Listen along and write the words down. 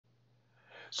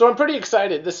So I'm pretty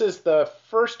excited. This is the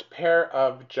first pair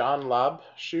of John Lobb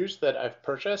shoes that I've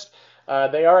purchased.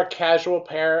 They are a casual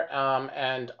pair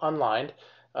and unlined.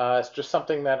 It's just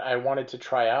something that I wanted to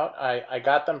try out. I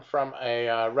got them from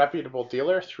a reputable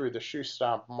dealer through the Shoe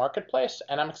Stomp marketplace,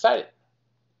 and I'm excited.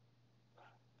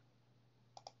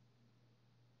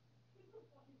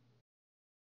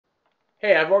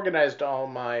 Hey, I've organized all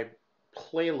my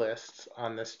playlists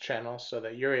on this channel so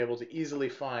that you're able to easily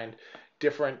find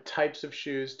different types of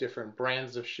shoes, different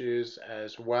brands of shoes,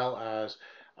 as well as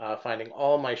finding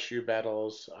all my shoe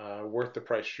battles, worth the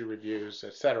price shoe reviews,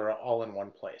 etc., all in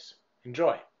one place.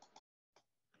 Enjoy.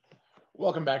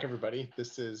 Welcome back, everybody.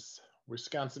 This is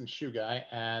Wisconsin Shoe Guy,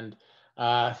 and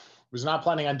was not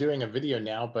planning on doing a video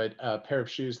now, but a pair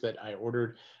of shoes that I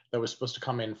ordered that was supposed to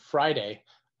come in Friday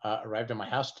arrived at my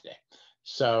house today.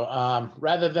 So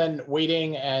rather than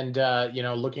waiting and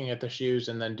looking at the shoes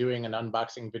and then doing an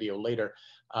unboxing video later,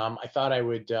 I thought I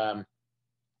would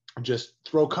just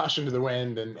throw caution to the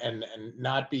wind and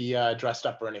not be dressed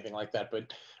up or anything like that,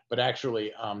 but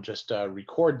actually just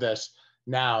record this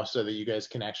now so that you guys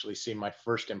can actually see my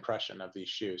first impression of these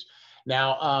shoes.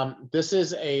 Now, this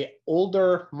is a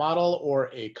older model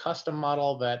or a custom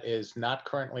model that is not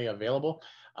currently available.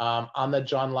 On the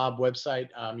John Lobb website,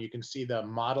 you can see the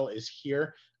model is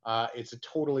here. It's a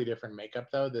totally different makeup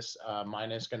though. This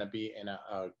mine is gonna be in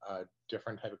a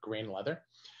different type of grain leather.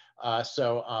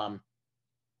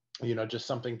 Just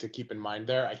something to keep in mind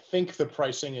there. I think the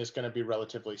pricing is gonna be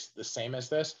relatively the same as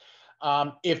this.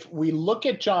 If we look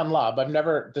at John Lobb,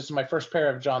 this is my first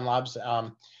pair of John Lobbs. They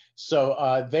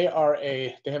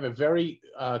have a very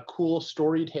cool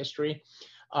storied history.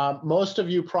 Most of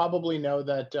you probably know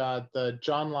that the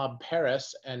John Lobb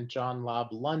Paris and John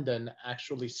Lobb London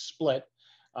actually split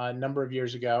a number of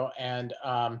years ago, and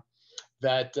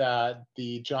that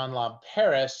the John Lobb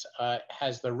Paris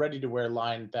has the ready-to-wear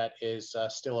line that is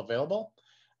still available.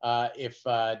 The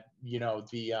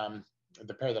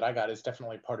pair that I got is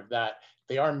definitely part of that.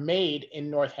 They are made in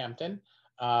Northampton,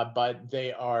 but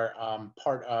they are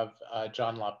part of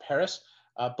John Lobb Paris.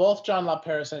 Both John Lobb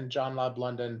Paris and John Lobb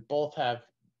London both have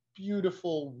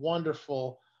beautiful,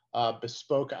 wonderful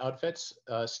bespoke outfits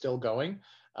still going.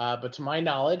 But to my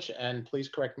knowledge, and please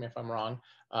correct me if I'm wrong,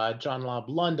 John Lobb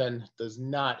London does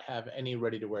not have any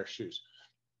ready-to-wear shoes.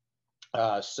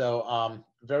 This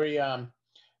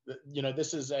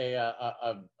is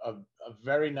a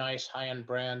very nice high-end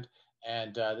brand,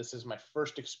 and this is my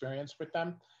first experience with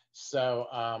them. So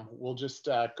we'll just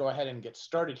go ahead and get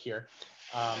started here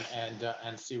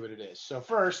and see what it is. So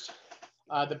first,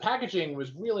 the packaging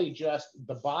was really just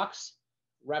the box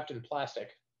wrapped in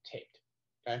plastic, taped.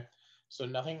 Okay, so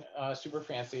nothing super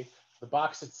fancy. The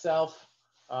box itself,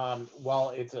 while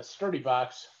it's a sturdy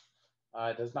box,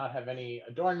 it does not have any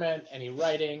adornment, any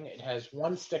writing. It has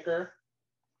one sticker,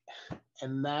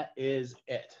 and that is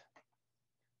it.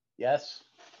 Yes,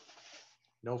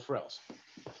 no frills.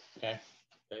 Okay,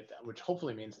 which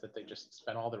hopefully means that they just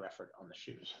spent all their effort on the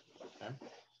shoes. Okay,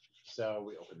 so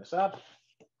we open this up,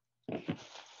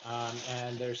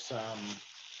 and there's some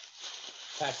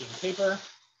packing paper.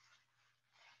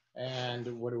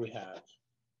 And what do we have?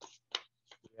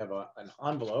 We have an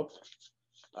envelope,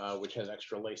 which has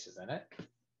extra laces in it.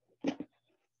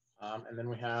 And then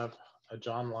we have a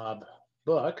John Lobb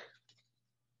book,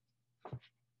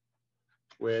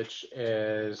 which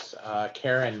is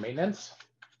care and maintenance,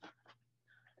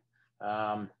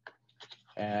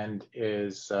 and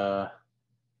is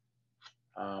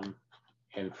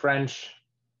in French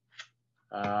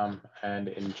and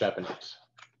in Japanese.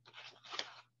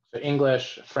 So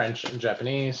English, French, and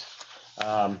Japanese.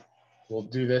 We'll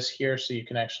do this here so you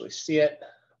can actually see it.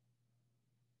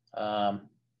 It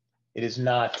is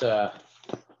not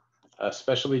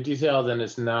especially detailed, and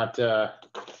it's not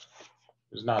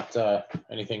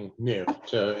anything new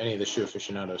to any of the shoe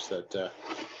aficionados that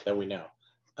we know.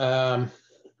 Now,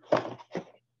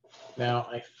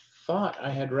 I thought I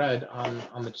had read on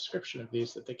the description of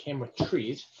these that they came with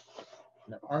trees.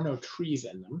 There are no trees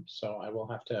in them, so I will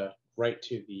have to write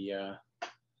to the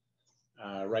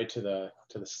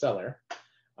seller.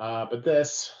 But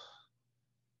this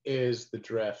is the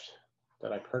drift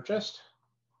that I purchased.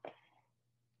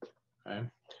 Okay,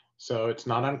 so it's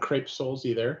not on crepe soles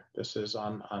either. This is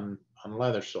on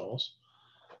leather soles,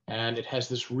 and it has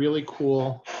this really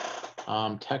cool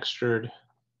textured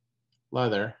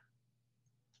leather,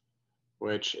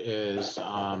 which is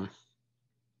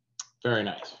very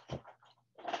nice.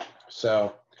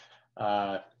 So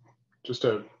just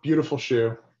a beautiful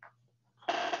shoe.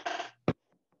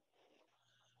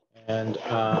 And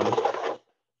I'm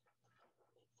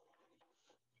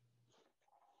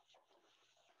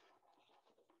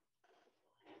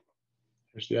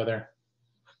Here's the other.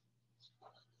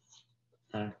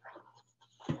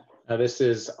 Now this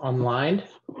is unlined.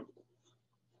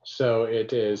 So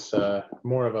it is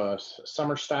more of a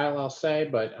summer style, I'll say,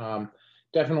 but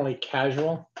definitely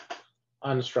casual,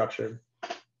 unstructured,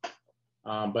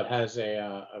 but has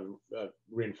a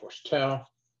reinforced toe,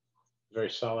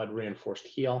 very solid reinforced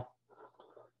heel.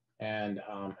 And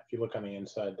if you look on the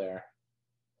inside there,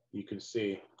 you can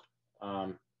see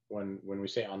when we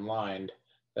say unlined,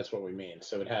 that's what we mean.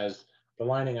 So it has the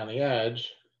lining on the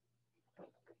edge,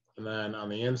 and then on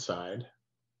the inside,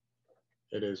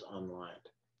 it is unlined.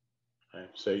 Right?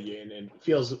 So it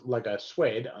feels like a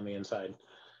suede on the inside,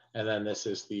 and then this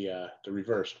is the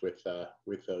reversed with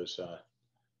those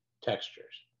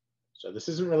textures. So this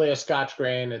isn't really a Scotch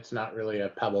grain. It's not really a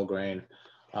pebble grain.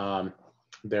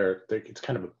 It's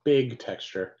kind of a big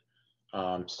texture.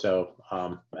 And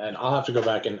I'll have to go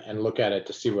back and look at it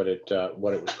to see what it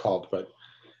was called.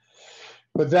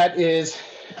 But that is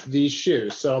these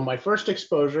shoes. So my first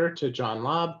exposure to John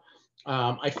Lobb.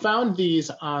 I found these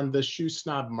on the Shoe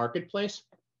Snob Marketplace,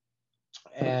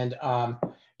 and I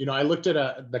looked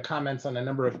at the comments on a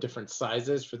number of different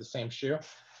sizes for the same shoe.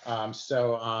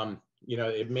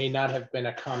 It may not have been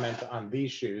a comment on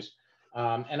these shoes,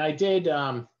 and I did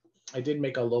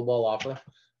make a lowball offer,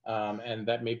 and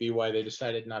that may be why they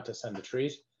decided not to send the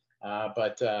trees.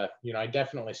 I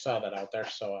definitely saw that out there,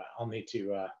 so I'll need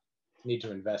to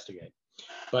investigate.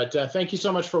 But thank you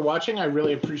so much for watching. I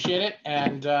really appreciate it,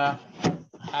 and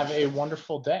have a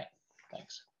wonderful day.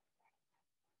 Thanks.